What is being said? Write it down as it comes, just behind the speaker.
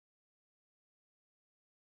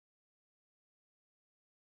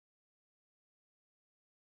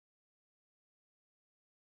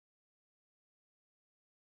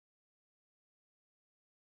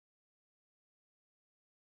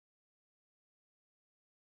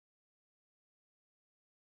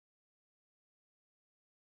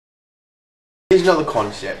Here's another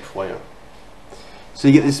concept for you. So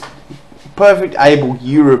you get this perfect able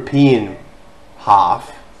European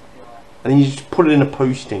half, and then you just put it in a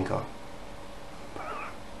poo stinker.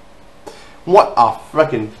 What a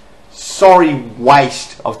freaking sorry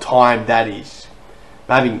waste of time that is.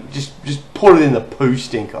 Maybe just put it in the poo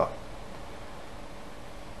stinker.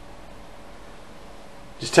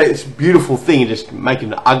 Just take this beautiful thing and just make it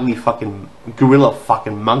an ugly fucking gorilla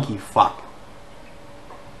fucking monkey fuck.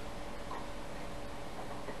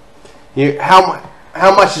 You know,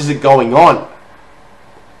 how much is it going on?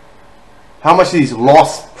 How much of these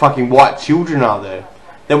lost fucking white children are there?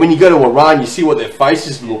 That when you go to Iran, you see what their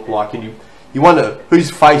faces look like, and you wonder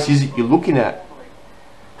whose face is it you're looking at.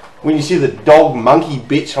 When you see the dog monkey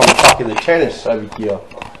bitch on fucking the tennis over here,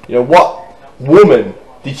 you know, what woman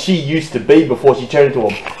did she used to be before she turned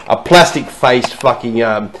into a plastic faced fucking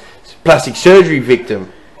plastic surgery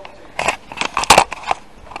victim?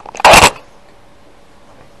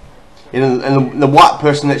 And the white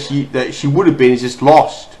person that she would have been is just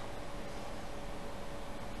lost.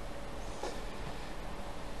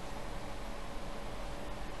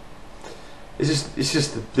 It's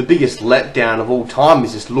just the biggest letdown of all time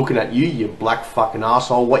is just looking at you, you black fucking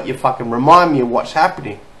asshole. What you fucking remind me of what's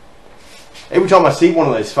happening. Every time I see one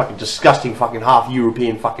of those fucking disgusting fucking half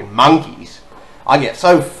European fucking monkeys, I get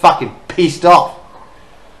so fucking pissed off.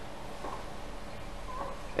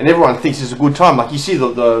 And everyone thinks it's a good time. Like you see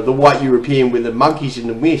the white European with the monkeys in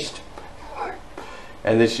the mist,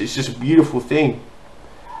 and it's just a beautiful thing.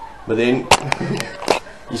 But then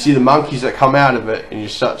you see the monkeys that come out of it, and you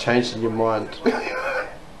start changing your mind.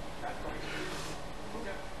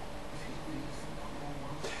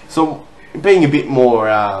 So being a bit more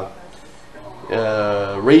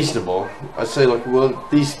reasonable, I'd say, like, well,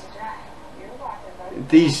 these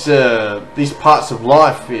parts of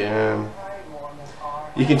life.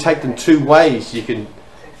 You can take them two ways. You can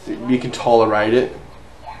tolerate it.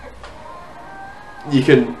 You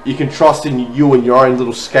can trust in you and your own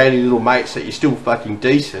little scaly little mates that you're still fucking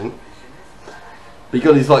decent. But you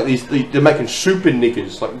got these they're making super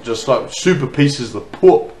niggers, like just like super pieces of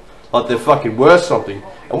poop, like they're fucking worth something.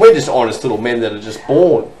 And we're just honest little men that are just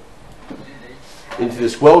born into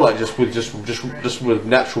this world, like just with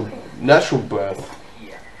natural birth.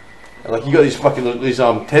 And like you got these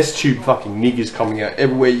test tube fucking niggers coming out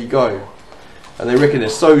everywhere you go, and they reckon they're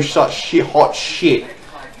such shit, hot shit.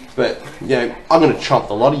 But you know, I'm gonna chomp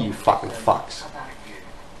a lot of you fucking fucks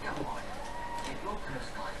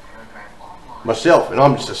myself, and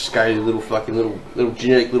I'm just a scaly little fucking little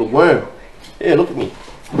genetic little worm. Yeah, look at me.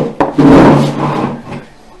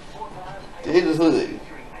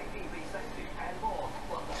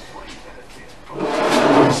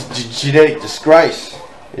 It's genetic disgrace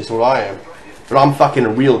is what I am. But I'm fucking a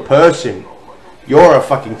real person. You're a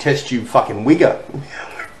fucking test tube fucking wigger.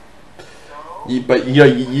 But you know,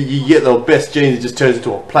 you get the best genes, it just turns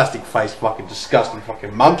into a plastic faced fucking disgusting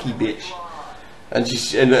fucking monkey bitch. And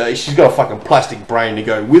she's got a fucking plastic brain to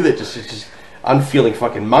go with it, just unfeeling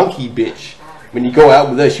fucking monkey bitch. When you go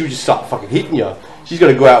out with her, she'll just start fucking hitting you. She's got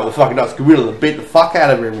to go out with a fucking nuts gorilla and beat the fuck out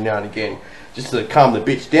of her every now and again, just to calm the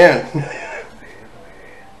bitch down.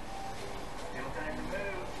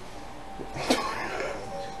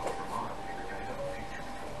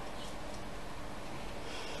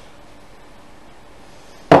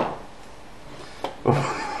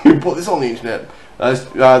 You put this on the internet.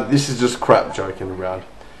 This is just crap joking around.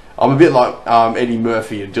 I'm a bit like Eddie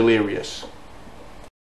Murphy and Delirious.